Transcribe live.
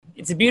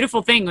it's a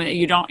beautiful thing that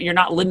you're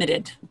not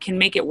limited. You can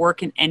make it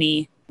work in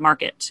any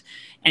market.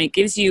 And it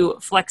gives you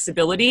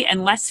flexibility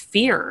and less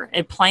fear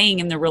at playing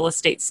in the real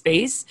estate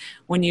space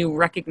when you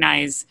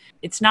recognize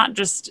it's not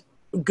just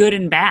good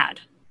and bad.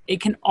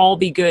 It can all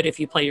be good if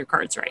you play your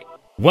cards right.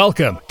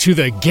 Welcome to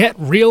the Get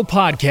Real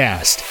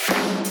Podcast,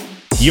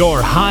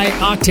 your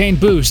high-octane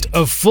boost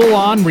of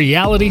full-on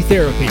reality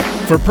therapy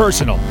for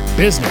personal,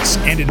 business,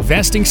 and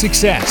investing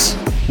success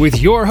with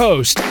your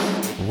host,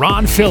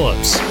 Ron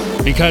Phillips,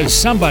 because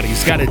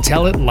somebody's got to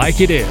tell it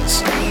like it is.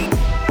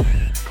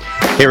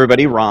 Hey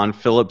everybody, Ron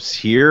Phillips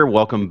here.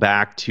 Welcome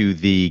back to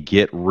the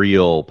Get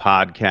Real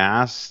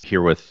Podcast.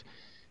 Here with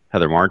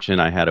Heather Marchant.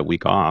 I had a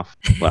week off.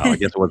 Well, I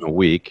guess it wasn't a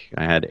week.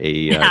 I had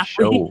a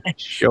show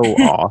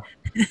off.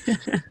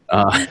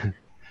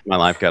 My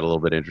life got a little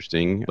bit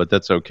interesting, but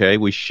that's okay.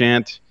 We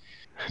shan't.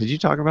 Did you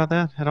talk about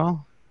that at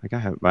all?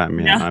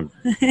 No.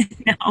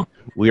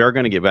 We are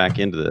going to get back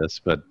into this,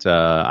 but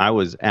I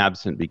was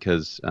absent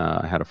because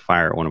I had a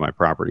fire at one of my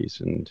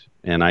properties,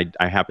 and I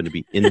happened to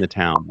be in the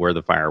town where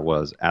the fire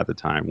was at the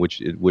time,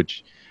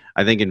 which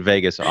I think in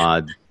Vegas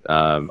odds,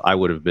 I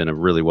would have been a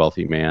really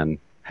wealthy man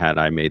had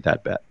I made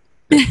that bet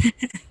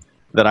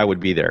that I would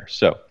be there.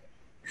 So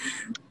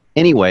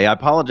anyway, I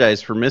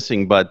apologize for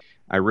missing, but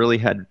I really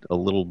had a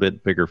little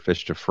bit bigger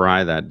fish to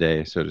fry that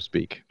day, so to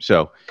speak.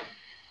 So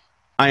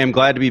I am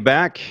glad to be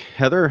back,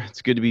 Heather.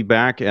 It's good to be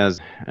back as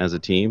a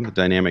team, the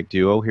dynamic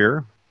duo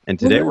here. And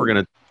today we're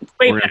gonna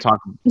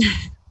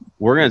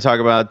talk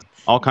about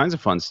all kinds of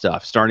fun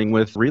stuff, starting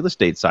with real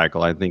estate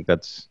cycle. I think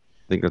that's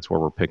where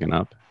we're picking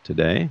up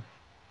today.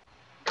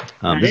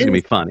 This is gonna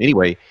be fun.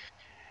 Anyway,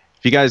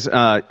 if you guys,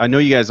 I know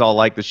you guys all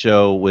like the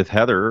show with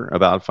Heather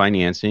about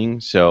financing,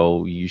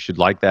 so you should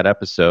like that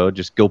episode.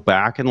 Just go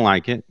back and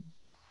like it,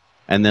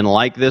 and then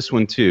like this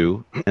one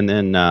too, and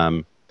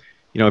then.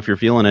 If you're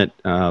feeling it,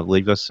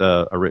 leave us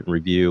a written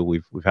review.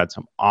 We've had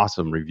some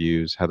awesome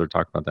reviews. Heather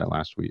talked about that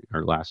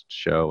last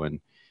show, and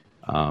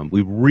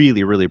we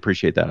really, really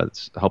appreciate that.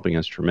 It's helping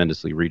us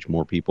tremendously reach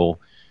more people.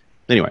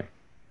 Anyway,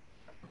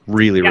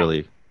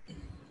 really.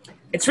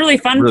 It's really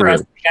fun for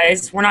us,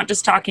 guys. We're not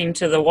just talking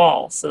to the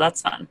wall, so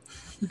that's fun.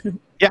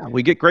 Yeah,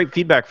 we get great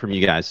feedback from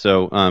you guys.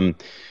 So, and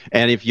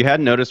if you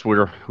hadn't noticed,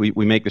 we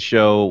make the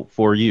show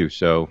for you.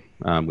 So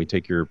we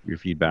take your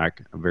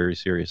feedback very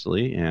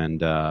seriously,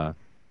 and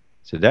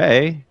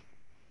today,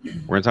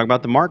 we're going to talk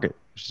about the market,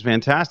 which is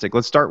fantastic.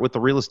 Let's start with the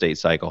real estate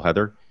cycle,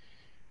 Heather.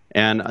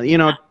 And,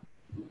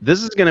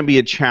 this is going to be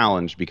a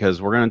challenge because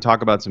we're going to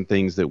talk about some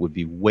things that would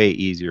be way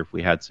easier if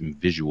we had some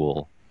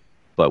visual,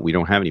 but we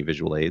don't have any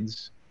visual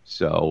aids.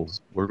 So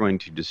we're going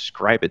to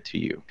describe it to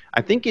you.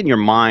 I think in your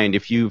mind,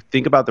 if you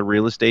think about the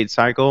real estate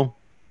cycle,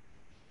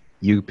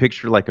 you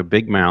picture like a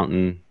big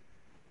mountain,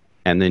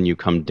 and then you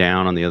come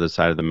down on the other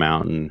side of the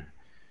mountain.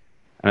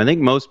 And I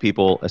think most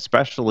people,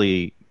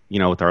 especially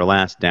with our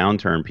last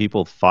downturn,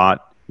 people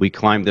thought we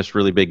climbed this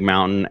really big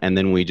mountain and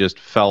then we just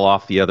fell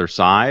off the other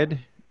side,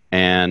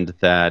 and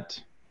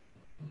that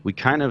we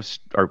kind of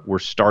we're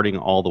starting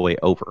all the way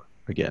over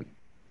again.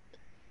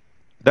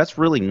 That's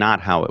really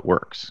not how it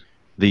works.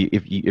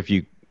 If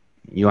you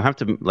have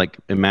to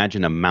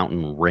imagine a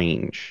mountain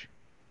range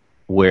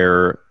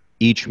where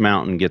each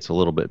mountain gets a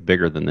little bit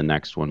bigger than the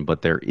next one,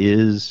 but there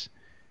is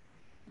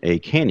a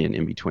canyon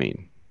in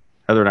between.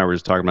 Heather and I were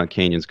just talking about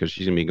canyons because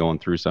she's going to be going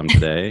through some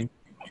today.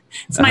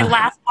 It's my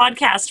last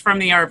podcast from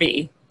the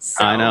RV.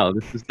 So. I know.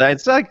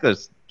 It's like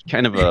this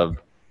kind of a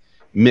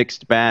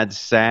mixed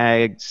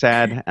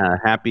sad,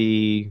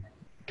 happy,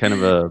 kind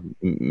of a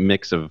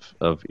mix of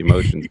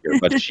emotions here.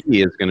 But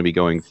she is going to be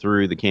going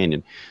through the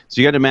canyon. So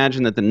you got to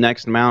imagine that the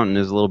next mountain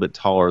is a little bit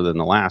taller than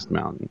the last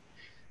mountain.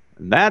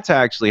 That's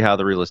actually how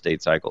the real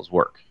estate cycles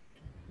work.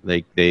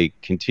 They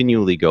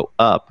continually go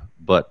up,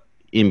 but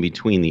in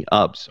between the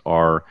ups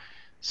are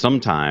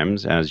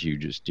sometimes, as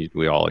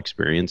we all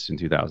experienced in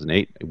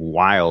 2008,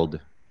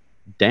 wild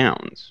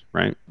downs,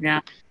 right?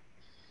 Yeah.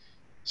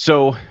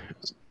 So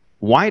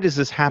why does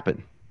this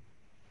happen?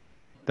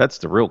 That's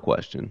the real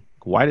question.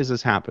 Why does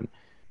this happen?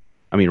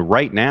 I mean,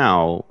 right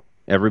now,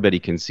 everybody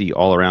can see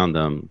all around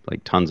them,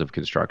 tons of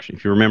construction.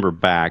 If you remember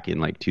back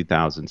in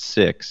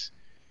 2006,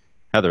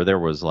 Heather, there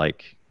was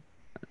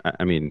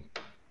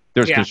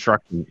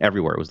construction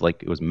everywhere.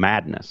 It was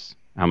madness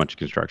how much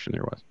construction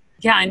there was.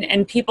 Yeah,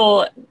 and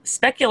people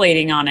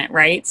speculating on it,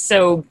 right?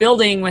 So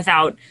building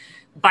without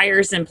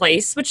buyers in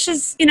place, which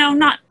is,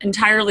 not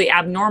entirely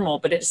abnormal,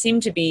 but it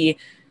seemed to be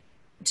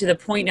to the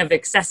point of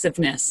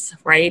excessiveness,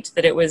 right?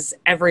 That it was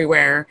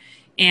everywhere.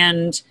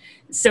 And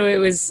so it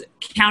was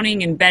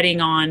counting and betting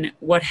on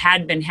what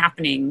had been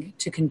happening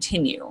to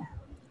continue.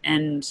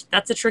 And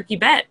that's a tricky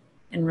bet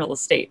in real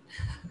estate.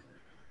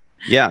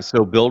 Yeah,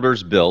 so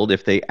builders build.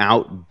 If they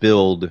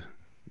outbuild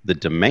the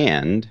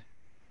demand,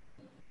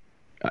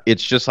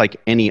 it's just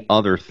like any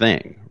other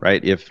thing,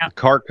 right? If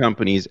car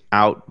companies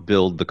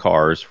outbuild the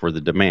cars for the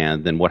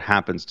demand, then what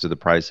happens to the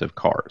price of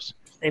cars?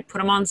 They put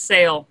them on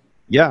sale.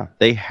 Yeah,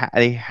 they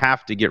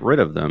have to get rid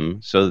of them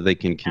so that they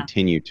can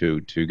continue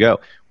to go.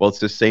 Well, it's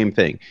the same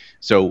thing.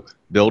 So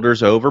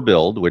builders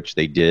overbuild, which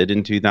they did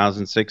in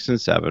 2006 and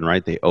 7,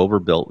 right? They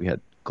overbuilt. We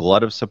had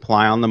glut of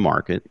supply on the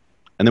market.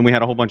 And then we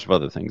had a whole bunch of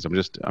other things.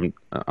 I'm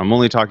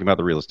only talking about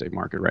the real estate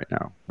market right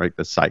now, right?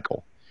 The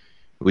cycle.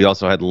 We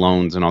also had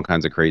loans and all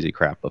kinds of crazy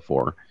crap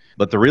before.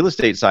 But the real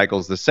estate cycle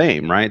is the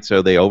same, right?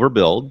 So they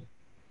overbuild,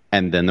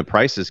 and then the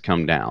prices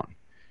come down.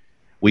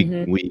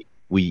 We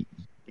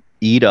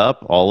eat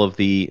up all of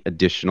the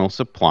additional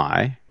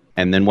supply,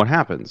 and then what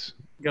happens?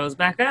 Goes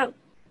back up.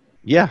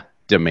 Yeah,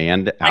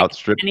 demand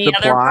outstrips any supply.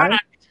 Other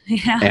product.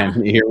 Yeah.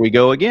 And here we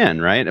go again,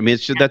 right? I mean,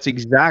 that's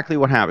exactly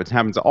what happens. It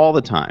happens all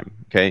the time,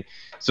 okay?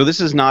 So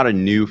this is not a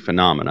new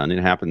phenomenon.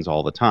 It happens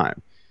all the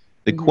time.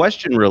 The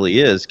question really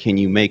is, can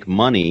you make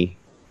money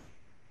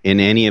in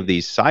any of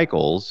these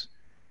cycles?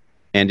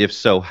 And if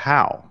so,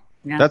 how?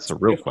 Yeah, that's the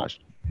real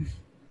question.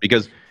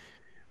 Because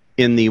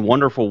in the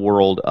wonderful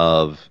world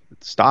of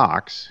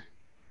stocks,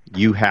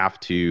 you have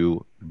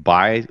to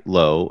buy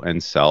low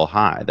and sell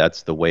high.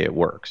 That's the way it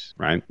works,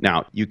 right?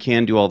 Now, you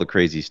can do all the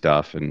crazy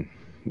stuff and,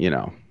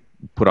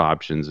 put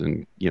options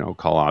and,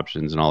 call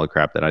options and all the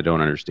crap that I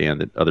don't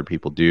understand that other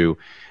people do.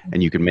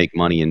 And you can make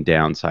money in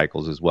down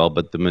cycles as well.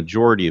 But the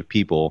majority of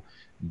people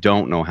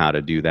don't know how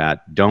to do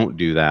that. Don't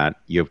do that.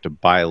 You have to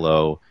buy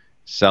low,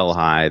 sell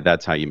high.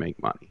 That's how you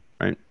make money,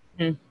 right?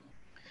 Mm-hmm.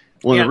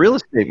 Well, in the real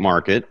estate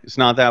market, it's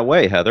not that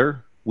way,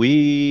 Heather.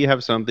 We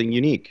have something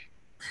unique.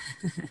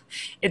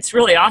 It's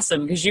really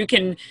awesome because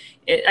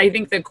I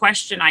think the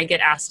question I get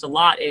asked a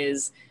lot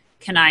is,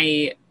 should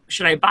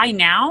I buy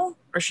now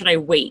or should I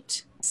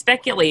wait?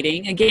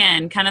 Speculating,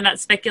 again, kind of that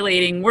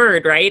speculating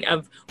word, right?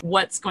 Of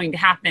what's going to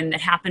happen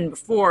that happened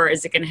before.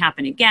 Is it going to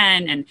happen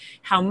again? And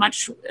how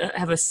much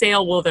of a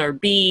sale will there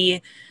be?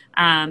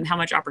 How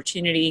much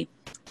opportunity?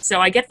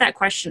 So I get that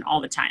question all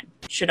the time.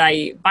 Should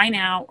I buy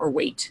now or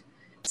wait?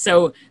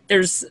 So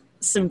there's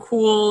some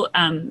cool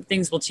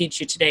things we'll teach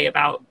you today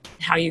about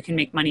how you can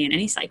make money in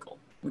any cycle,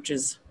 which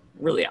is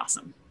really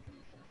awesome.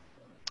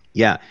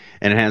 Yeah,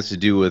 and it has to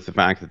do with the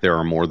fact that there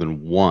are more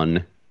than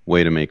one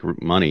way to make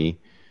money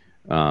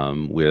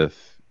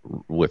with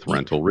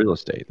rental real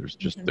estate.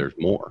 There's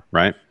more,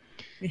 right?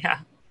 Yeah.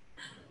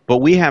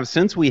 But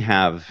since we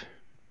have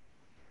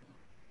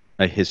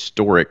a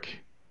historic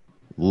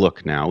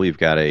look now, we've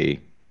got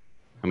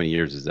how many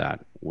years is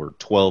that? We're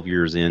 12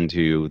 years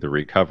into the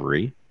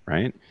recovery,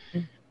 right?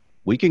 Mm-hmm.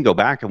 We can go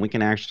back and we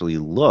can actually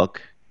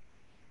look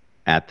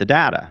at the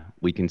data.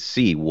 We can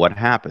see what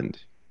happened.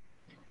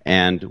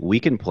 And we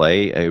can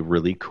play a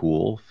really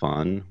cool,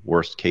 fun,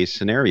 worst case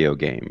scenario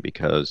game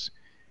because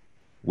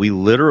we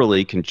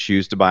literally can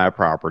choose to buy a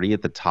property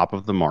at the top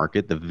of the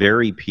market, the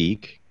very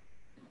peak,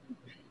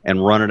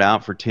 and run it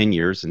out for 10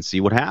 years and see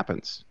what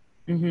happens.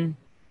 Mm-hmm.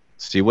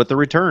 See what the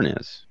return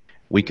is.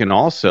 We can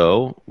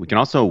also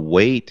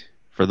wait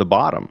for the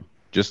bottom.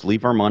 Just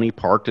leave our money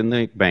parked in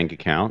the bank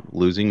account,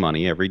 losing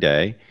money every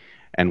day,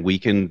 and we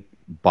can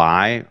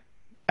buy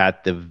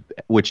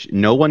which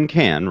no one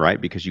can,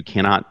 right? Because you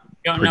cannot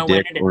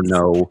predict or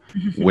know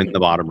when the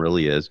bottom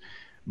really is.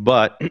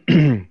 But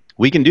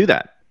we can do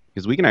that.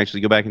 Because we can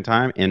actually go back in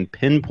time and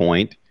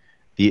pinpoint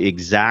the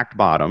exact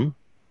bottom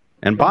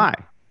and buy.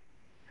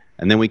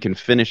 And then we can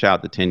finish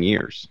out the 10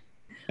 years.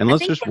 And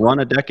let's just run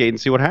a decade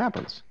and see what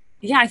happens.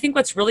 Yeah, I think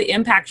what's really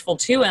impactful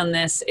too on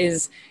this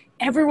is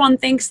everyone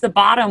thinks the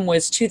bottom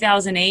was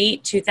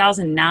 2008,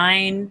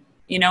 2009,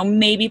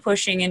 maybe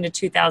pushing into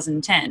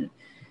 2010.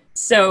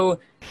 So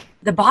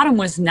the bottom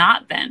was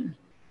not then.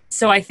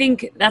 So I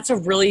think that's a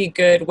really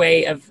good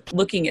way of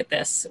looking at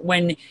this.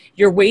 When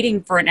you're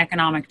waiting for an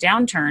economic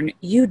downturn,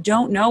 you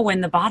don't know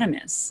when the bottom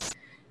is.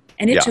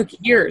 And it took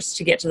years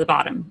to get to the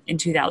bottom in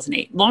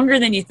 2008, longer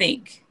than you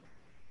think.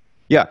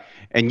 Yeah,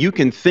 and you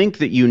can think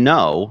that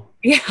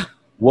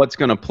what's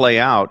going to play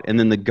out, and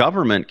then the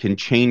government can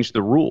change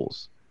the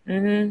rules.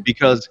 Mm-hmm.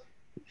 Because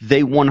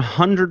they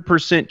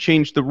 100%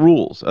 changed the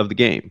rules of the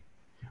game,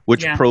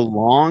 which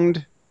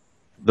prolonged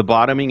the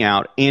bottoming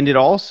out, and it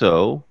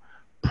also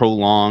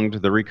prolonged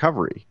the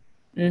recovery.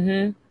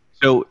 Mm-hmm.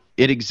 So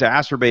it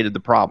exacerbated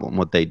the problem,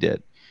 what they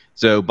did.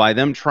 So by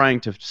them trying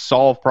to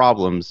solve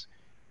problems,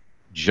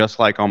 just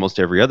like almost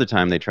every other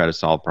time they try to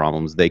solve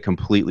problems, they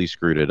completely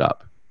screwed it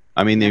up.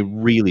 I mean, they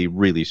really,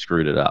 really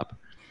screwed it up.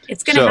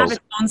 It's going to have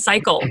its own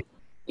cycle,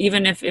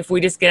 even if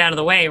we just get out of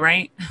the way,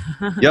 right?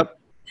 Yep.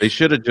 They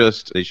should have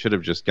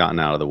just gotten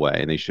out of the way,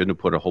 and they shouldn't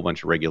have put a whole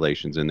bunch of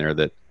regulations in there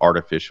that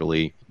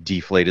artificially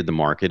deflated the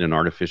market and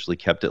artificially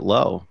kept it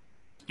low.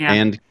 Yeah.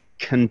 And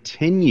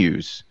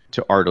continues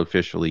to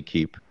artificially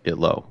keep it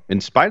low.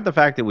 In spite of the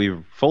fact that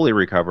we've fully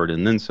recovered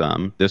and then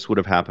some, this would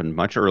have happened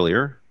much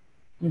earlier.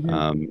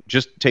 Mm-hmm.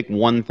 Just take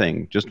one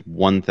thing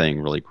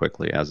really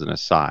quickly as an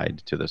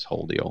aside to this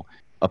whole deal.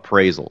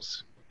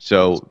 Appraisals.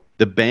 So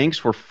the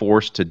banks were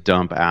forced to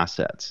dump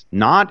assets,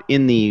 not only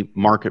in the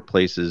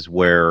marketplaces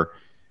where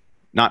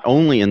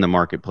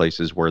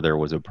there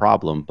was a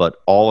problem, but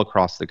all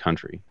across the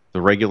country.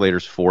 The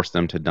regulators forced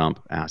them to dump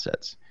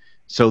assets.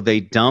 So they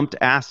dumped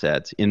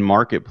assets in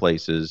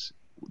marketplaces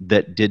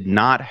that did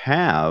not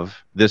have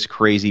this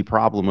crazy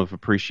problem of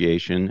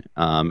appreciation,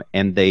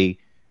 and they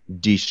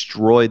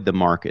destroyed the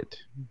market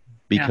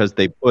because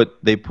they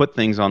put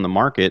things on the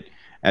market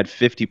at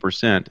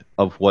 50%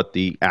 of what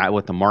the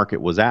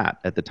market was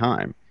at the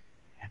time,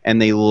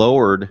 and they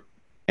lowered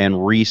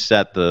and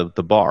reset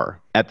the bar.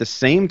 At the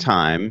same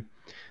time,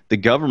 the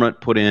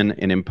government put in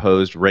and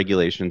imposed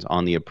regulations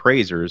on the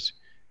appraisers,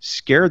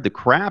 scared the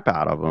crap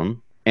out of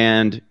them,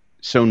 and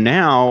so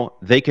now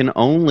they can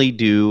only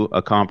do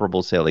a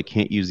comparable sale. They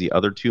can't use the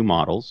other two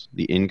models,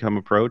 the income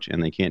approach,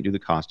 and they can't do the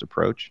cost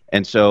approach.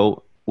 And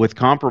so with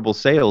comparable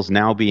sales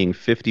now being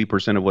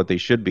 50% of what they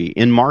should be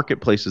in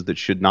marketplaces that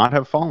should not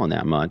have fallen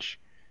that much,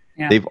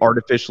 they've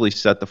artificially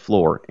set the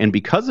floor. And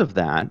because of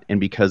that,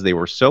 and because they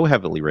were so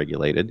heavily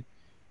regulated,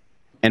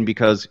 and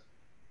because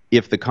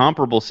if the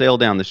comparable sale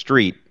down the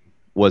street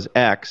was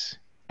X,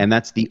 and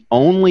that's the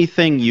only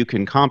thing you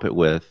can comp it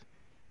with,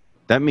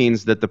 that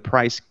means that the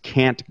price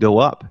can't go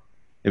up.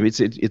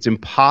 It's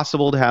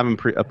impossible to have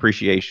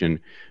appreciation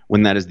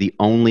when that is the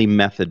only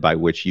method by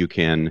which you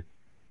can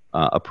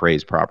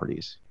appraise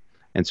properties.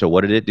 And so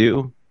what did it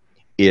do?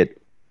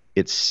 It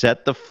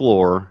set the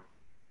floor,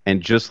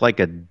 and just like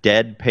a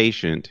dead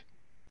patient,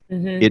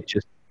 it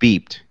just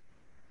beeped.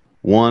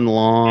 One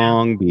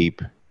long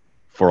beep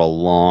for a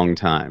long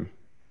time.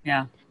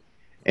 Yeah.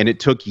 And it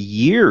took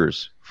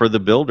years for the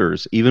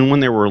builders, even when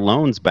there were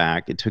loans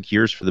back, it took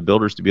years for the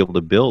builders to be able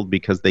to build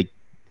because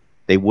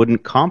they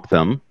wouldn't comp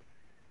them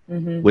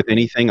with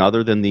anything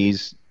other than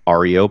these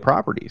REO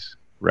properties,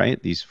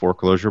 right? These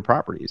foreclosure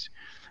properties.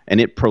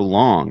 And it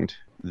prolonged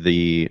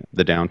the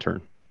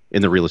downturn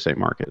in the real estate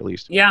market, at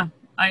least. Yeah.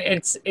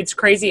 It's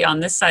crazy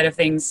on this side of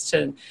things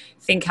to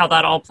think how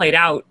that all played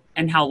out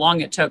and how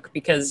long it took,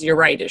 because you're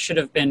right, it should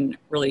have been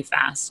really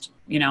fast,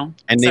 you know?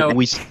 And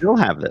we still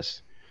have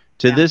this.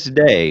 To this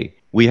day,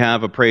 we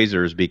have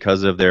appraisers,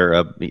 because of their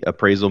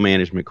appraisal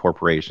management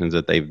corporations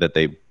that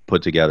they've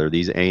put together,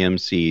 these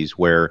AMCs,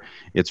 where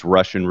it's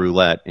Russian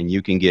roulette, and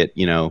you can get,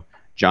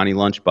 Johnny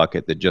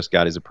Lunchbucket that just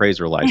got his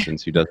appraiser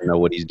license, who doesn't know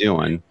what he's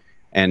doing,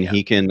 and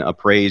he can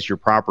appraise your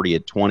property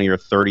at $20,000 or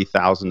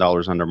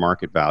 $30,000 under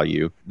market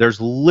value.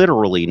 There's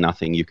literally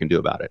nothing you can do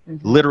about it.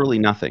 Literally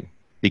nothing,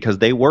 because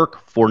they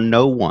work for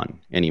no one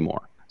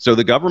anymore. So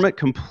the government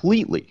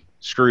completely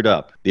screwed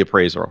up the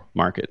appraisal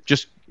market.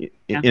 Just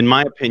in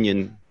my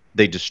opinion,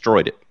 they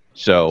destroyed it.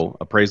 So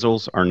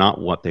appraisals are not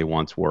what they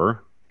once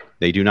were.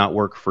 They do not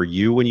work for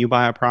you when you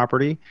buy a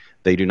property.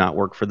 They do not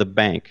work for the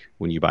bank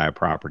when you buy a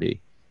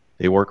property.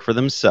 They work for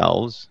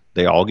themselves.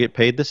 They all get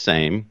paid the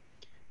same.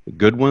 The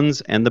good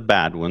ones and the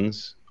bad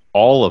ones,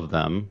 all of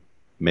them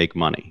make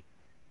money,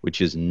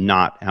 which is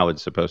not how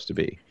it's supposed to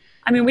be.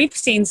 I mean, we've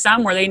seen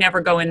some where they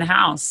never go in the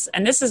house.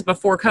 And this is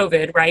before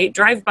COVID, right?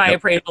 Drive-by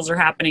appraisals are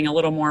happening a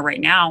little more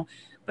right now.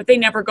 But they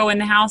never go in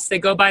the house. They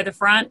go by the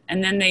front,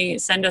 and then they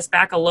send us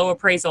back a low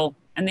appraisal,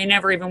 and they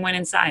never even went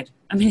inside.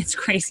 I mean, it's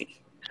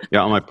crazy. Yeah,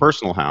 on my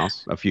personal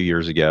house a few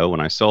years ago when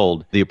I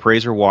sold, the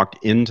appraiser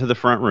walked into the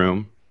front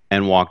room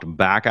and walked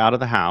back out of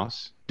the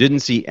house,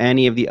 didn't see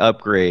any of the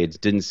upgrades,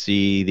 didn't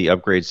see the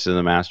upgrades to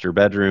the master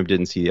bedroom,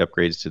 didn't see the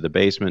upgrades to the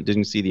basement,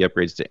 didn't see the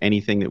upgrades to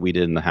anything that we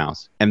did in the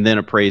house, and then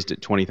appraised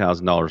it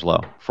 $20,000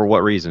 low. For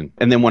what reason?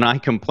 And then when I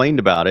complained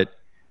about it,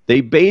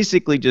 they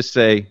basically just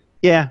say,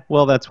 yeah,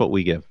 well, that's what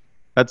we give.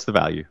 That's the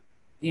value.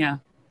 Yeah.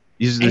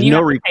 There's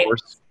no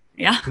recourse.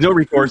 Yeah. No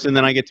recourse, and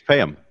then I get to pay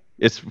them.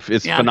 It's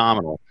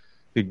phenomenal.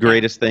 The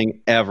greatest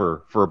thing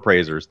ever for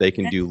appraisers. They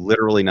can do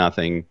literally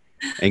nothing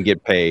and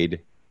get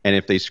paid. And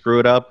if they screw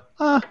it up,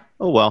 oh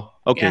well.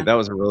 Okay, that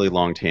was a really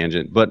long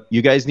tangent. But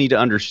you guys need to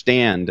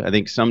understand, I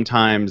think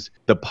sometimes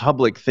the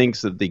public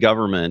thinks that the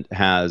government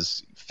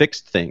has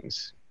fixed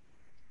things.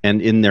 And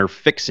in their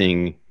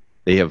fixing,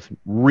 they have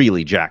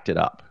really jacked it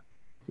up.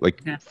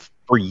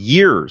 For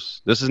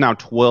years, this is now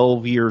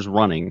 12 years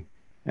running,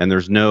 and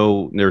there's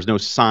no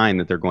sign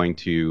that they're going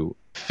to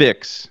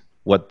fix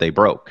what they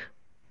broke.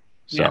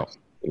 So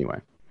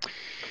anyway,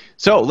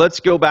 so let's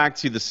go back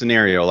to the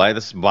scenario.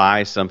 Let's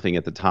buy something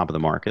at the top of the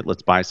market.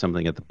 Let's buy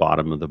something at the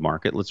bottom of the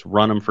market. Let's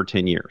run them for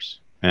 10 years.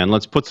 And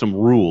let's put some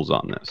rules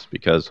on this,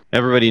 because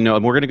everybody knows,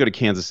 and we're going to go to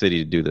Kansas City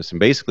to do this.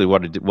 And basically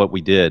what we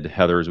did,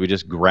 Heather, is we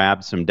just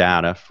grabbed some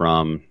data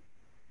from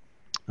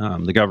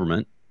the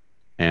government,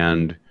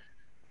 and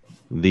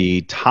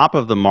the top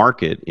of the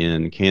market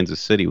in Kansas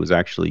City was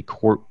actually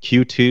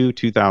Q2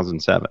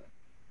 2007.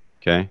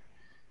 Okay?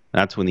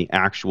 That's when the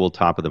actual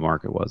top of the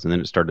market was. And then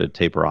it started to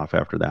taper off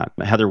after that.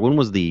 Heather, when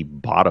was the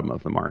bottom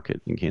of the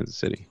market in Kansas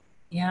City?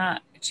 Yeah,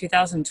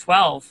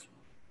 2012.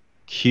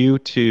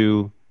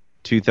 Q2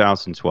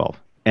 2012.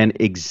 An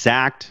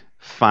exact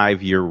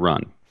 5-year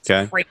run.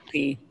 Okay? It's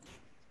crazy.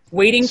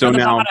 Waiting for the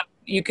bottom,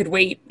 you could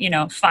wait,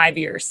 5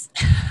 years.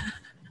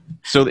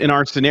 So in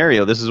our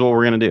scenario, this is what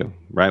we're going to do,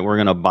 right? We're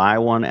going to buy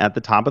one at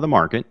the top of the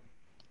market.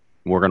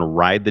 We're going to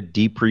ride the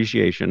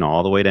depreciation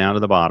all the way down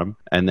to the bottom.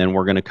 And then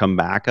we're going to come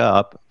back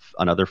up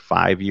another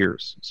 5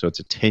 years. So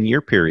it's a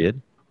 10-year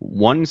period.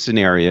 One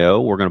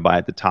scenario, we're going to buy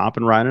at the top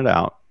and ride it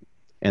out.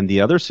 And the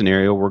other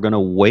scenario, we're going to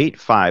wait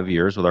 5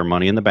 years with our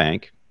money in the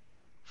bank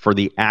for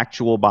the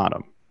actual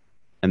bottom.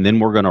 And then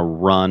we're going to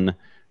run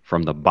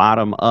from the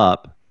bottom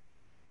up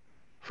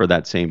for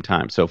that same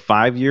time. So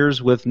 5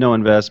 years with no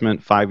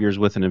investment, 5 years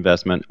with an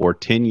investment, or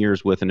 10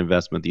 years with an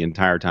investment the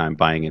entire time,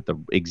 buying at the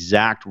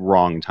exact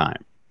wrong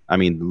time. I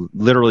mean,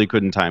 literally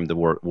couldn't time the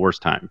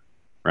worst time,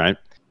 right?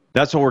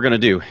 That's what we're going to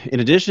do. In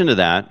addition to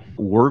that,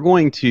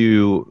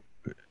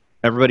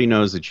 everybody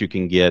knows that you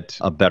can get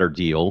a better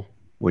deal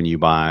when you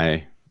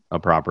buy a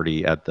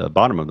property at the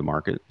bottom of the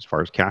market as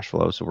far as cash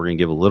flow. So we're going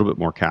to give a little bit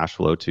more cash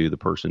flow to the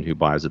person who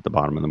buys at the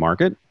bottom of the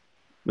market.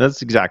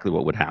 That's exactly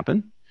what would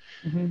happen.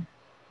 Mm-hmm.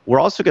 We're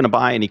also going to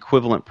buy an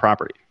equivalent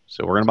property.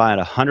 So we're going to buy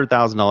a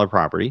 $100,000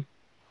 property,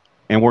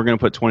 and we're going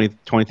to put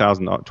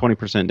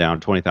 20% down,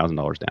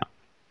 $20,000 down.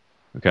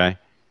 Okay.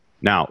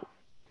 Now,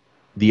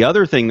 the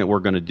other thing that we're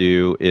going to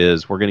do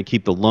is we're going to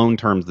keep the loan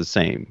terms the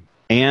same,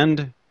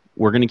 and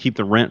we're going to keep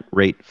the rent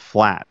rate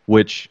flat,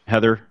 which,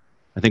 Heather,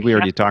 I think we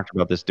already talked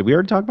about this. Did we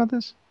already talk about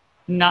this?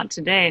 Not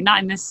today.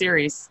 Not in this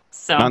series.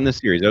 Not in this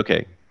series.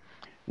 Okay.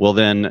 Well,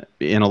 then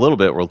in a little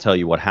bit, we'll tell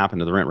you what happened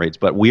to the rent rates,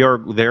 but they're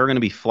going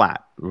to be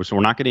flat. So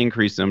we're not going to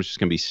increase them. It's just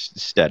going to be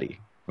steady.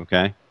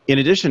 Okay. In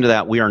addition to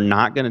that, we are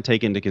not going to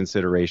take into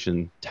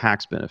consideration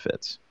tax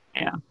benefits.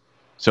 Yeah.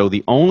 So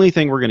the only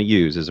thing we're going to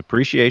use is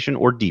appreciation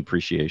or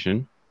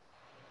depreciation,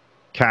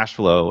 cash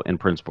flow, and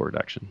principal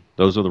reduction.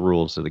 Those are the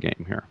rules of the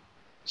game here.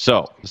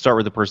 So let's start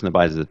with the person that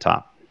buys at the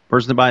top.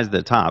 Person that buys at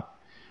the top,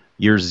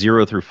 years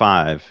 0 through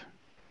 5,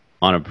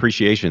 on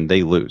appreciation,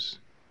 they lose.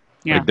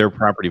 Yeah. Like their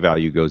property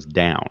value goes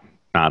down,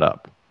 not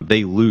up.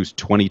 They lose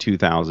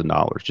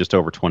 $22,000, just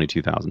over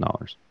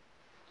 $22,000.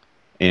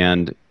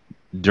 And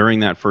during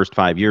that first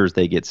 5 years,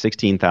 they get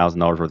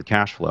 $16,000 worth of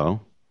cash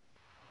flow.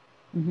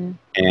 Mm-hmm.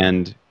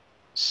 And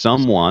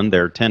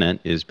their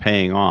tenant, is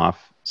paying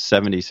off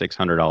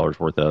 $7,600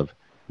 worth of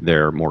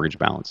their mortgage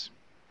balance.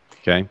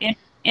 Okay.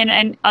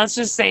 And let's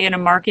just say in a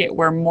market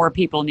where more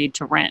people need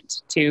to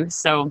rent too,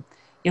 so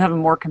you have a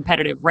more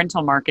competitive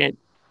rental market,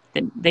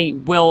 then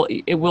it will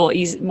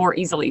more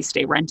easily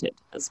stay rented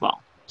as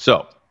well.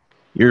 So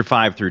year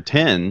 5 through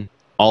 10,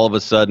 all of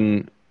a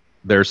sudden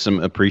there's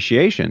some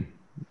appreciation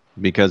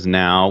because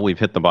now we've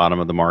hit the bottom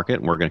of the market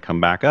and we're going to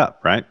come back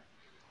up, right?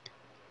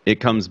 It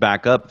comes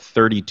back up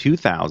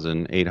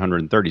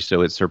 $32,830.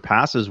 So it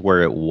surpasses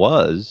where it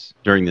was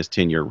during this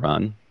 10-year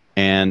run,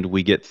 and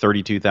we get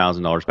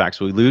 $32,000 back.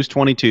 So we lose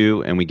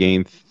 22 and we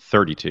gain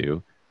 32.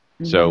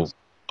 Mm-hmm. So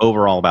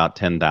overall about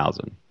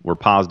 10,000. We're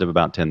positive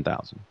about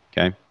 10,000.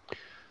 Okay.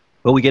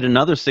 But we get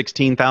another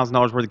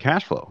 $16,000 worth of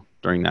cash flow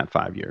during that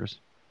 5 years.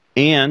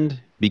 And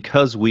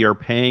because we are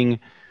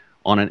paying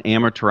on an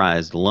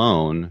amortized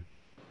loan,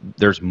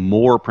 there's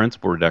more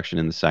principal reduction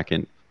in the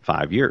second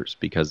 5 years,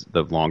 because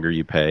the longer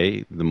you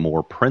pay, the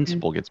more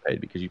principal gets paid,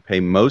 because you pay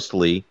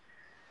mostly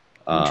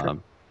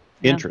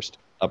interest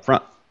up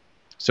front.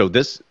 So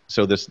this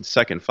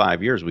second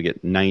 5 years, we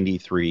get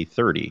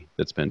 $93.30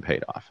 that's been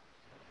paid off.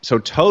 So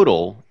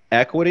total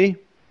equity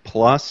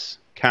plus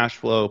cash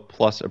flow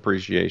plus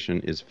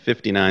appreciation is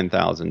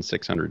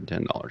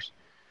 $59,610.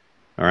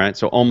 All right,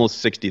 so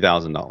almost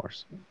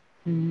 $60,000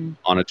 on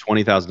a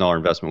 $20,000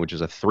 investment, which is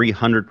a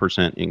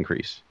 300%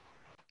 increase.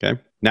 Okay,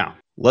 now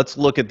let's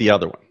look at the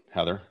other one,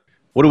 Heather.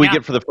 What do we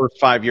get for the first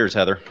 5 years,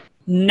 Heather?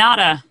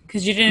 Nada,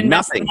 because you didn't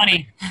invest the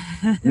money.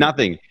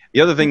 Nothing.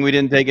 The other thing we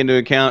didn't take into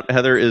account,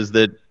 Heather, is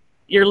that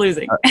you're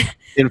losing.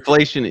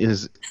 Inflation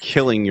is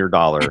killing your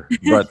dollar,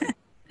 but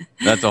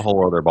that's a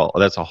whole other ball.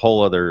 That's a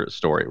whole other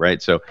story,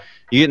 right? So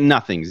you get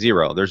nothing,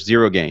 zero. There's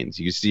zero gains.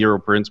 You zero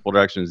principal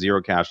reduction,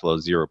 zero cash flow,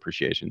 zero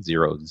appreciation,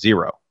 zero.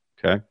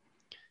 Okay.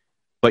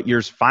 But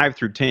years 5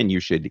 through 10, you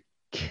should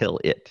kill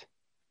it.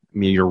 I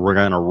mean, we're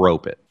going to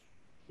rope it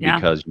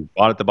because you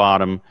bought at the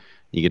bottom.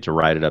 You get to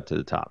ride it up to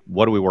the top.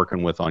 What are we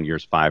working with on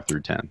years 5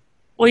 through 10?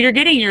 Well, you're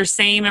getting your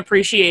same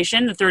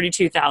appreciation, the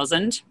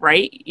 $32,000,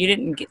 right? You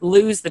didn't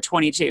lose the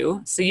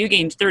 22, so you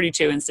gained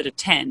 32 instead of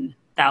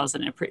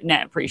 10,000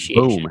 net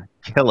appreciation. Boom,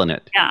 killing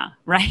it. Yeah,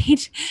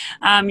 right.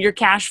 Your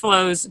cash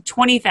flows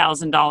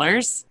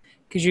 $20,000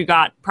 because you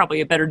got probably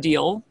a better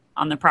deal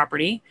on the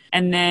property,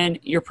 and then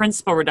your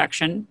principal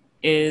reduction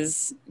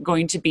is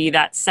going to be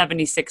that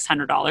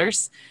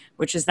 $7,600,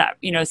 which is that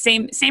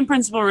same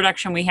principal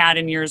reduction we had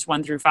in years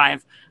 1 through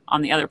 5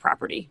 on the other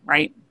property,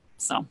 right?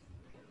 So.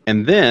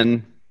 And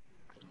then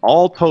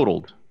all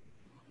totaled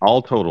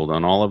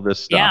on all of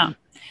this stuff. Yeah.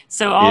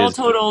 So all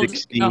totaled.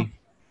 60, sorry.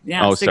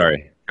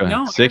 Go ahead.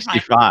 No,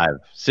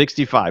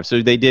 65.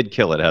 So they did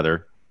kill it,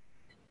 Heather.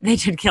 They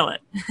did kill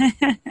it.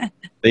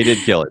 They did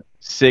kill it.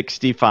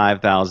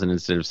 65,000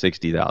 instead of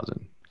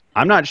 60,000.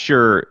 I'm not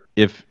sure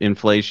if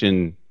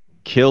inflation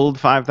killed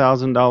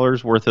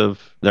 $5,000 worth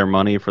of their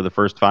money for the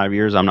first 5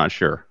 years. I'm not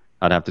sure.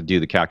 I'd have to do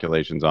the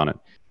calculations on it.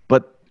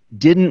 But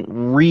didn't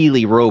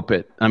really rope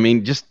it. I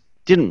mean, just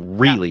didn't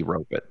really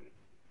rope it,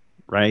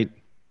 right?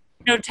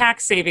 No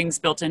tax savings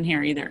built in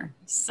here either.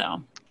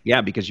 So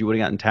yeah, because you would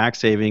have gotten tax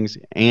savings.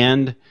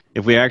 And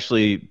if we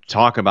actually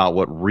talk about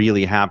what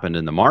really happened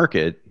in the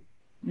market,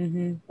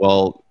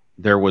 well,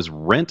 there was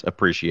rent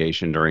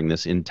appreciation during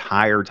this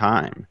entire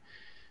time.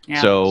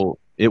 Yeah. So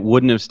it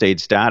wouldn't have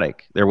stayed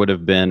static. There would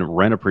have been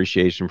rent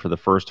appreciation for the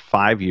first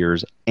 5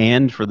 years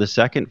and for the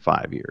second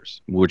 5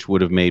 years, which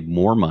would have made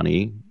more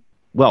money.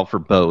 Well, for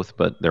both,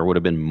 but there would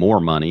have been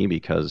more money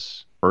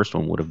because first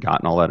one would have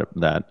gotten all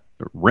that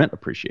rent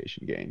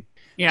appreciation gain.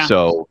 Yeah.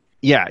 So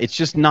yeah,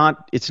 it's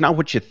not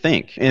what you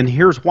think. And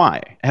here's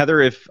why. Heather,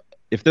 if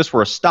this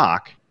were a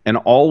stock and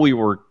all we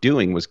were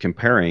doing was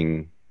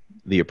comparing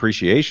the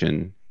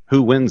appreciation,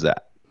 who wins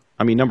that?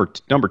 I mean,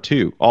 number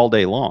two all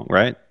day long,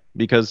 right?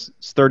 Because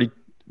it's 30,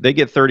 they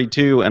get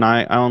 32 and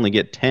I only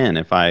get 10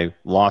 if I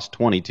lost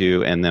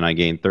 22 and then I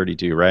gained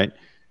 32, right?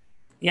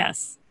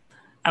 Yes.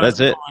 That's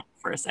it.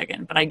 For a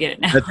second, but I get it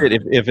now. That's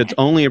it. If it's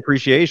only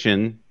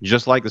appreciation,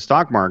 just like the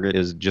stock market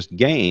is just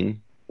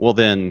gain, well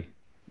then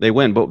they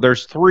win. But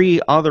there's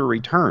 3 other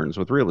returns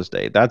with real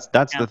estate. That's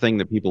the thing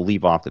that people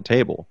leave off the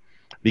table.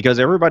 Because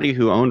everybody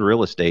who owned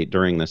real estate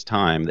during this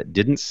time that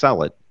didn't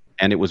sell it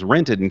and it was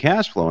rented and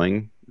cash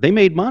flowing, they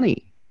made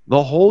money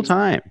the whole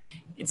time.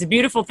 It's a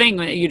beautiful thing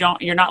that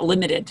you're not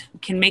limited. You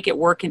can make it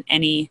work in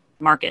any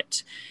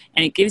market.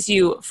 And it gives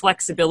you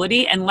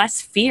flexibility and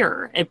less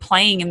fear at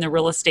playing in the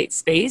real estate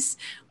space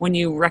when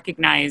you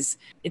recognize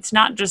it's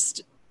not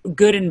just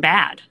good and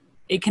bad.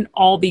 It can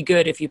all be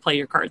good if you play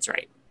your cards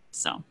right.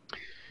 So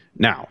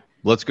now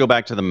let's go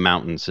back to the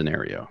mountain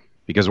scenario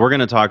because we're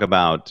going to talk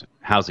about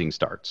housing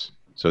starts.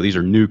 So these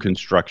are new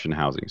construction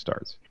housing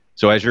starts.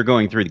 So as you're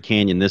going through the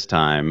canyon this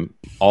time,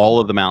 all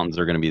of the mountains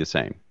are going to be the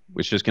same.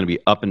 It's just going to be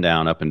up and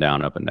down, up and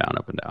down, up and down,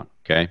 up and down.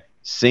 Okay.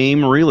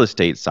 Same real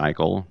estate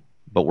cycle.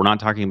 But we're not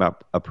talking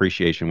about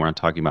appreciation. We're not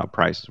talking about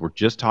prices. We're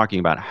just talking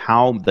about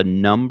how the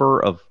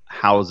number of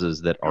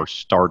houses that are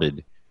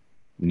started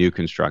new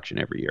construction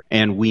every year.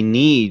 And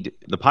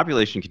the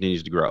population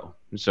continues to grow.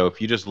 So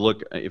if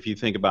you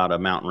think about a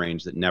mountain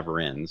range that never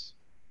ends,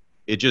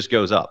 it just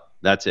goes up.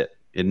 That's it.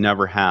 It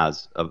never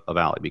has a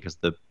valley because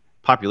the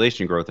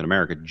population growth in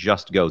America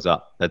just goes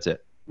up. That's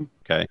it.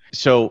 Okay.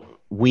 So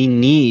we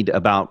need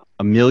about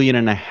 1.5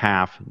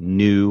 million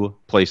new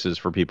places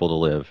for people to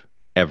live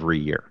every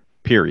year.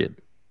 Period.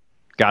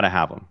 Got to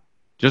have them.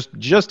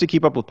 Just to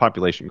keep up with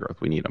population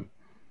growth, we need them.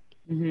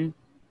 Mm-hmm.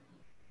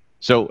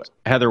 So,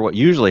 Heather, what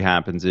usually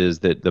happens is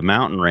that the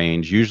mountain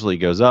range usually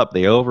goes up,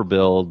 they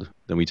overbuild,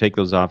 then we take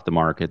those off the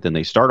market, then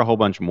they start a whole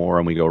bunch more,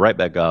 and we go right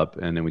back up,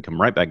 and then we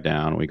come right back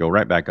down, and we go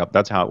right back up.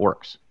 That's how it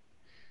works.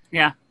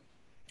 Yeah.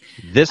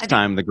 This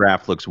time, the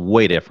graph looks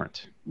way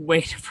different.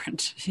 Way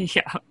different,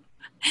 yeah.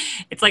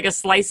 It's like a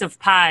slice of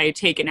pie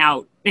taken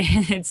out.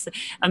 It's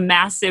a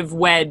massive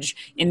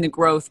wedge in the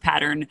growth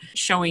pattern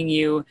showing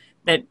you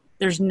that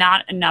there's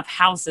not enough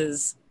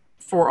houses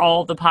for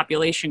all the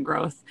population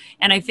growth.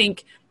 And I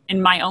think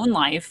in my own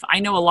life, I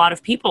know a lot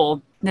of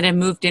people that have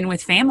moved in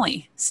with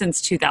family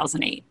since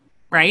 2008,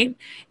 right?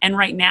 And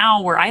right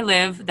now where I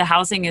live, the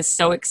housing is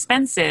so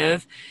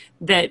expensive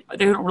that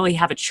they don't really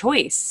have a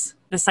choice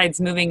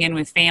besides moving in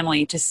with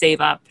family to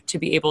save up to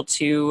be able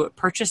to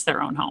purchase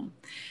their own home.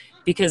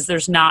 Because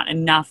there's not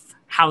enough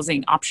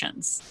housing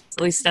options.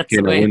 At least that's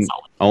the way it's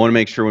all. I want to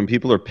make sure when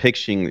people are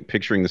picturing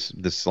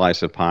this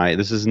slice of pie,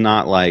 this is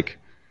not like,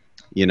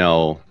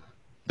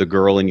 the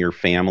girl in your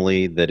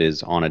family that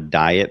is on a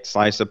diet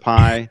slice of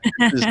pie.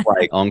 This is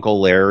like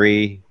Uncle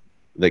Larry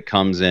that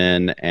comes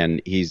in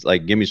and he's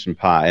like, give me some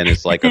pie. And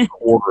it's like a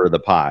quarter of the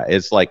pie.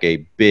 It's like a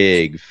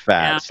big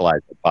fat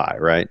slice of pie,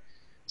 right?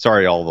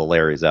 Sorry, all the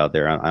Larrys out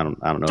there. I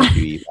don't know if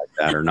you eat like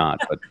that or not,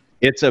 but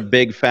it's a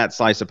big fat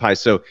slice of pie.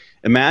 So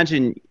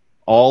imagine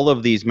all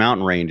of these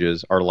mountain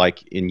ranges are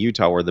like in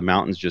Utah where the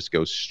mountains just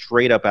go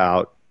straight up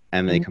out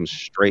and they come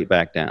straight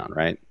back down,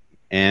 right?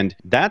 And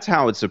that's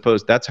how it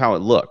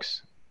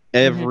looks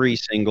every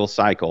single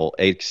cycle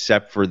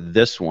except for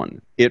this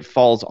one. It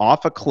falls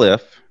off a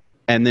cliff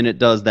and then it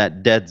does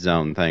that dead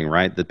zone thing,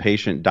 right? The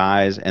patient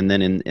dies and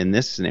then in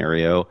this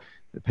scenario,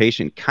 the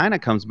patient kind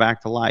of comes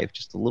back to life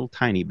just a little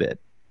tiny bit.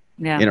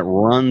 Yeah. And it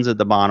runs at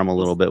the bottom a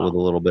little bit with a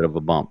little bit of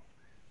a bump.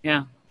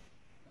 Yeah.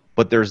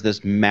 But there's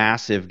this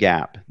massive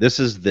gap. This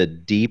is the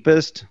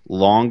deepest,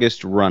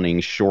 longest running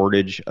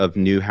shortage of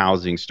new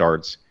housing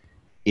starts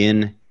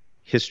in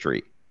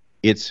history.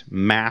 It's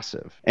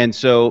massive. And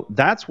so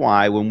that's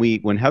why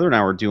when Heather and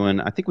I were doing,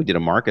 I think we did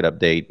a market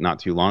update not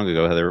too long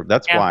ago, Heather,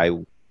 that's why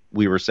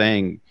we were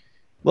saying,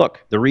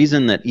 look, the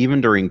reason that even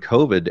during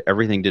COVID,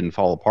 everything didn't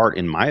fall apart,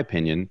 in my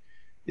opinion,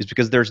 is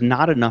because there's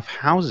not enough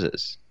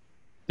houses.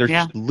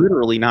 There's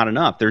literally not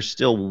enough. There's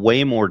still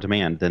way more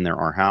demand than there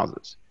are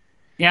houses.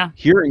 Yeah.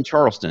 Here in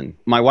Charleston,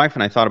 my wife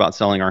and I thought about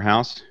selling our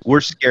house. We're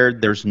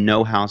scared there's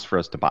no house for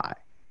us to buy.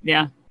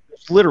 Yeah.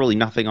 There's literally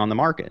nothing on the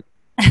market.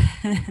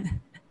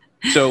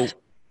 So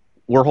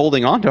we're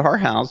holding on to our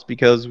house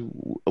because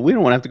we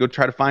don't want to have to go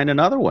try to find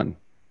another one.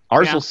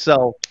 Ours will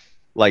sell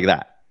like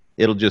that.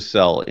 It'll just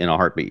sell in a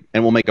heartbeat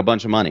and we'll make a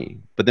bunch of money.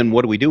 But then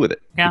what do we do with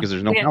it? Yeah. Because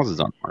there's no houses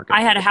on the market.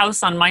 I had a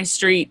house on my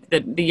street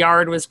that the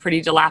yard was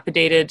pretty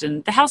dilapidated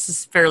and the house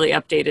is fairly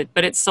updated,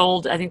 but it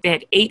sold. I think they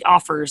had 8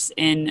 offers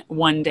in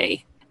one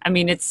day. I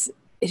mean, it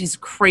is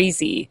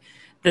crazy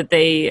that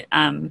they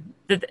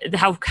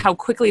how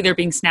quickly they're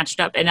being snatched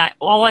up. And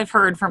all I've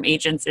heard from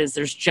agents is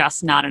there's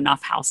just not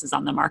enough houses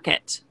on the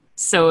market.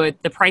 So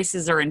the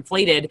prices are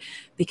inflated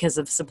because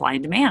of supply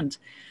and demand.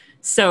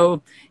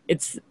 So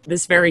it's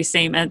this very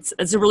same, it's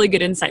a really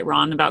good insight,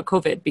 Ron, about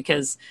COVID,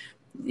 because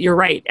you're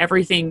right.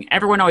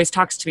 Everyone always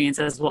talks to me and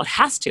says, well, it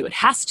has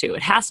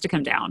to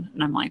come down.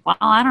 And I'm like, well,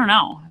 I don't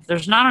know.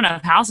 There's not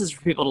enough houses for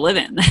people to live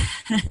in.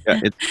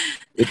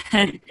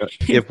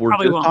 If we're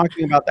just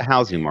talking about the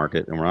housing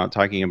market and we're not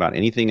talking about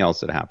anything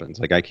else that happens,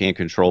 like I can't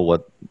control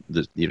what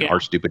our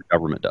stupid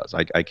government does.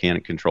 I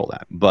can't control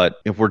that. But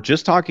if we're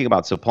just talking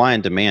about supply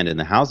and demand in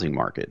the housing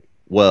market,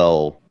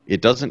 well,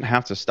 it doesn't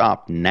have to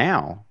stop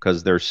now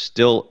because there's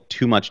still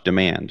too much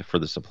demand for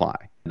the supply.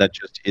 That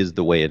just is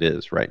the way it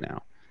is right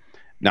now.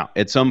 Now,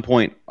 at some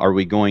point, are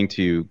we going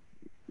to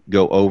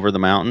go over the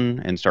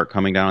mountain and start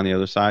coming down on the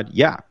other side?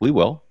 Yeah, we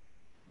will.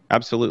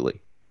 Absolutely.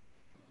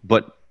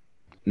 But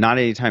not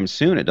anytime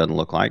soon, it doesn't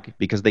look like,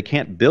 because they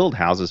can't build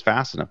houses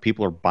fast enough.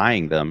 People are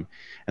buying them.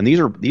 And these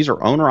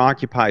are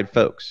owner-occupied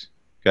folks.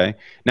 Okay.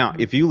 Now,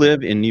 if you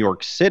live in New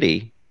York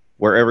City,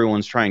 where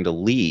everyone's trying to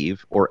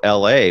leave, or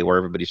LA, where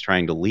everybody's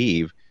trying to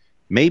leave,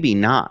 maybe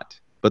not.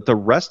 But the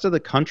rest of the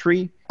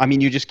country, I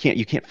mean, you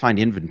can't find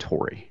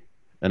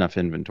enough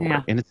inventory.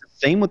 Yeah. And it's the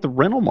same with the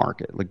rental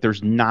market. Like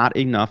there's not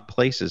enough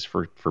places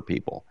for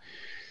people.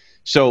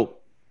 So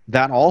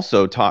that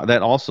also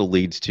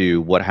leads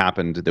to what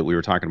happened that we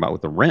were talking about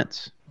with the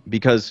rents,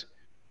 because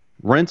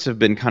rents have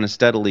been kind of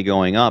steadily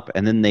going up,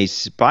 and then they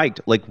spiked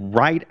like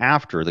right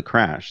after the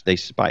crash. They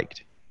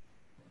spiked.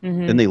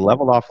 Mm-hmm. Then they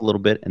leveled off a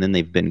little bit, and then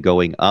they've been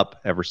going up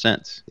ever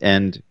since.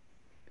 And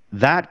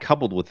that,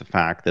 coupled with the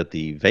fact that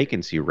the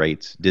vacancy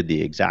rates did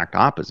the exact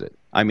opposite.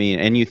 I mean,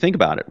 and you think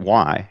about it,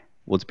 why?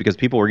 Well, it's because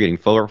people were getting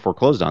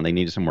foreclosed on. They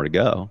needed somewhere to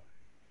go.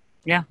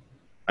 Yeah.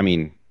 I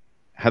mean,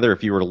 Heather,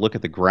 if you were to look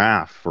at the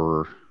graph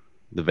for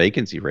the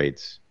vacancy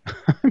rates,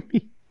 I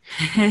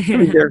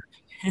mean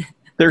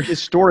they're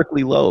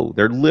historically low.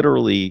 They're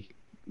literally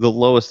the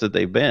lowest that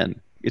they've been.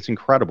 It's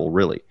incredible,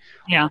 really.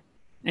 Yeah,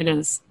 it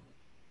is.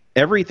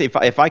 Everything.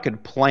 If I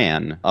could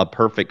plan a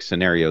perfect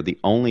scenario, the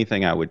only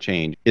thing I would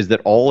change is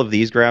that all of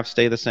these graphs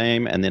stay the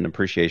same, and then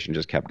appreciation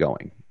just kept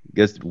going,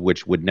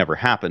 which would never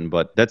happen.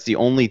 But that's the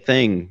only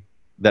thing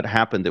that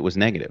happened that was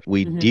negative.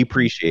 We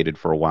depreciated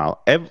for a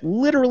while.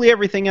 Literally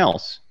everything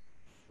else.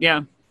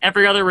 Yeah.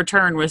 Every other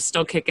return was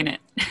still kicking it.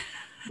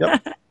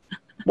 Yep.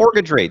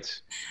 Mortgage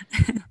rates.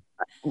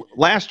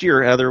 Last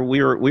year, Heather,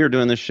 we were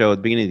doing this show at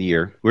the beginning of the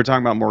year. We were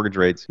talking about mortgage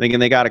rates, thinking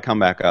they got to come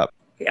back up.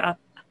 Yeah.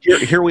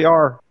 Here we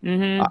are.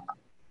 Mm-hmm.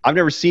 I've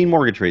never seen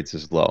mortgage rates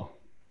this low.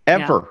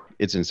 Ever. Yeah.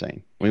 It's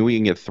insane. I mean, we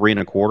can get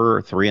 3.25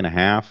 or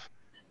 3.5.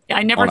 Yeah,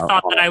 I never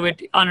thought that I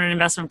would, on an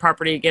investment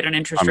property, get an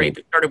interest rate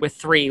that started with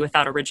 3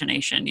 without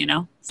origination,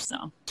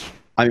 So.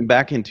 I mean,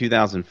 back in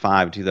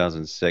 2005,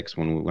 2006,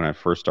 when I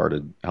first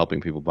started helping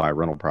people buy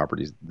rental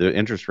properties, the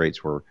interest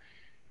rates were,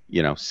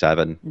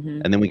 7,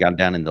 and then we got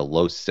down in the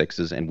low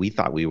 6s, and we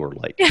thought we were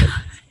like,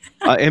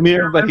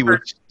 everybody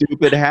was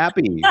stupid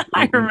happy.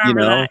 I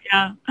remember that.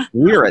 Yeah,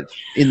 we're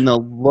in the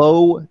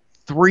low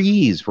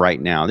 3s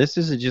right now. This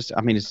is just,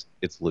 I mean,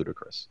 it's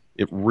ludicrous.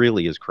 It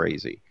really is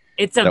crazy.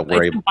 It's a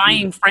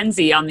buying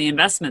frenzy on the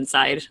investment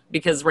side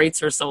because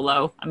rates are so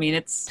low. I mean,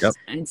 it's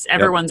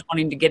everyone's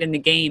wanting to get in the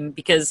game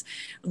because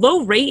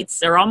low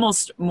rates are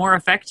almost more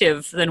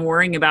effective than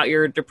worrying about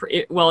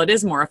it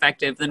is more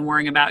effective than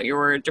worrying about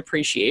your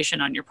depreciation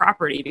on your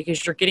property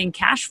because you're getting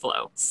cash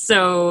flow.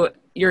 So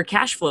your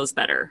cash flow is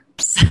better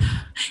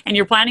and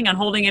you're planning on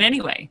holding it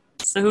anyway.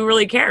 So who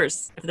really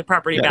cares if the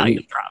property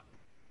values drop?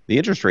 The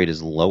interest rate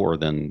is lower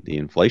than the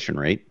inflation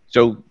rate.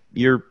 So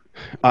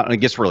it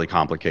gets really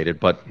complicated,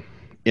 but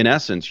in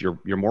essence, your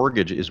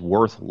mortgage is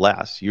worth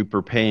less. You're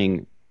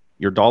paying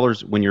your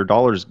dollars when your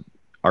dollars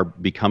are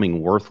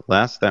becoming worth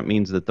less. That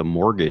means that the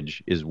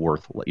mortgage is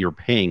you're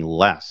paying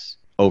less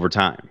over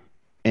time,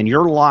 and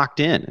you're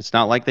locked in. It's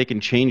not like they can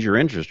change your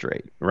interest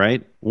rate,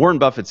 right? Warren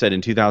Buffett said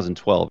in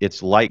 2012,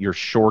 it's like you're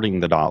shorting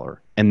the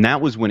dollar, and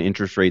that was when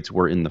interest rates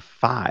were in the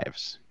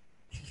 5s.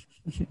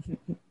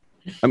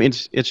 I mean,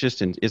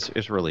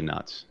 it's really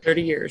nuts.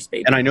 30 years,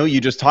 baby. And I know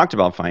you just talked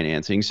about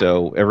financing,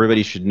 so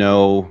everybody should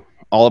know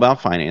all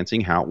about financing,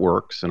 how it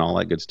works, and all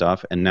that good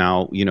stuff. And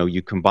now,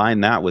 you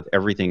combine that with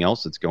everything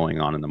else that's going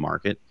on in the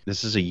market.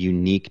 This is a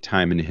unique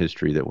time in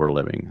history that we're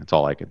living. That's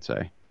all I can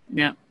say.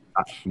 Yeah.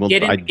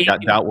 I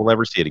doubt we'll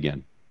ever see it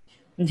again.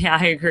 Yeah,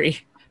 I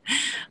agree.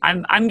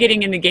 I'm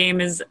getting in the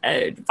game is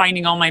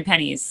finding all my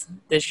pennies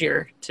this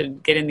year to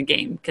get in the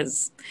game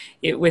because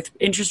with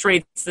interest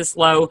rates this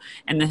low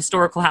and the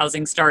historical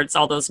housing starts,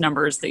 all those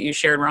numbers that you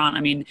shared, Ron,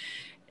 I mean,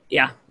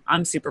 yeah,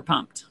 I'm super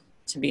pumped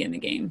to be in the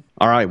game.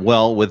 All right.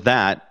 Well, with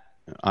that,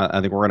 I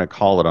think we're going to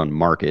call it on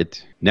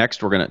market.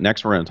 Next, we're going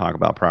to talk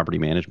about property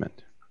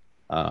management.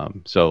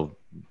 So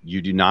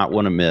you do not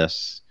want to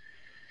miss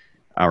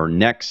our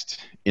next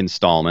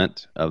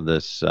installment of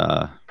this.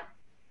 What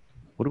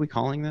are we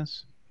calling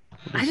this?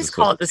 I just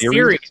call it the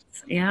series.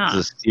 Yeah.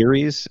 It's a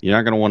series. You're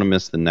not going to want to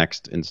miss the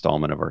next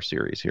installment of our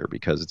series here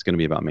because it's going to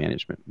be about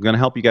management. I'm going to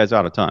help you guys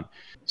out a ton.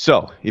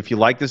 So if you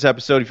like this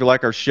episode, if you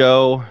like our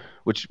show,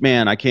 which,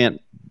 man, I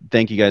can't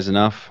thank you guys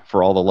enough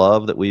for all the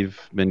love that we've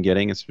been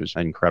getting. It's just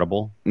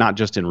incredible. Not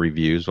just in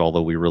reviews,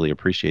 although we really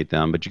appreciate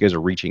them, but you guys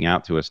are reaching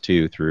out to us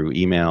too through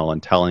email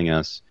and telling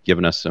us,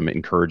 giving us some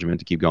encouragement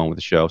to keep going with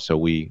the show. So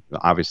we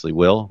obviously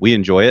will. We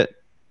enjoy it.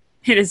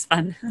 It is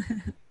fun.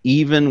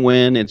 Even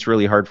when it's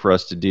really hard for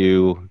us to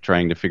do,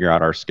 trying to figure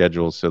out our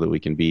schedules so that we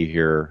can be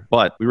here.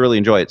 But we really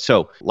enjoy it.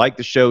 So like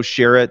the show,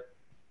 share it.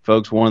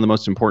 Folks, one of the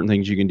most important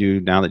things you can do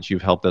now that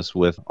you've helped us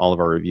with all of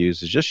our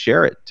reviews is just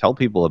share it. Tell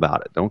people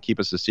about it. Don't keep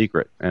us a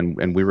secret.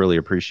 And we really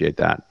appreciate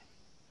that.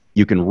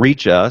 You can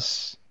reach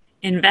us.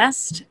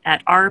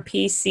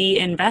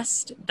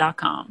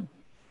 invest@rpcinvest.com.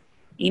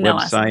 Email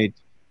us.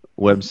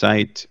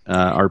 Website,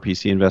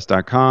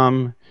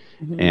 rpcinvest.com.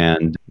 Mm-hmm.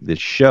 And the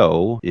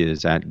show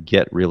is at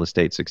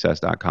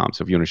getrealestatesuccess.com.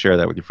 So if you want to share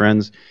that with your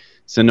friends,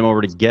 send them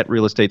over to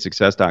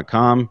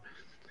getrealestatesuccess.com.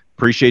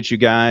 Appreciate you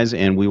guys,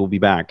 and we will be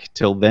back.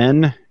 Till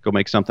then, go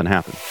make something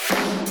happen.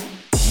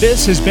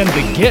 This has been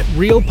the Get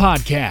Real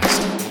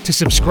Podcast. To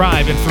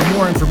subscribe and for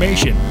more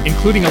information,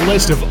 including a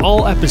list of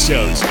all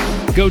episodes,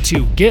 go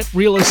to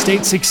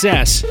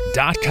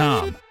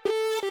getrealestatesuccess.com.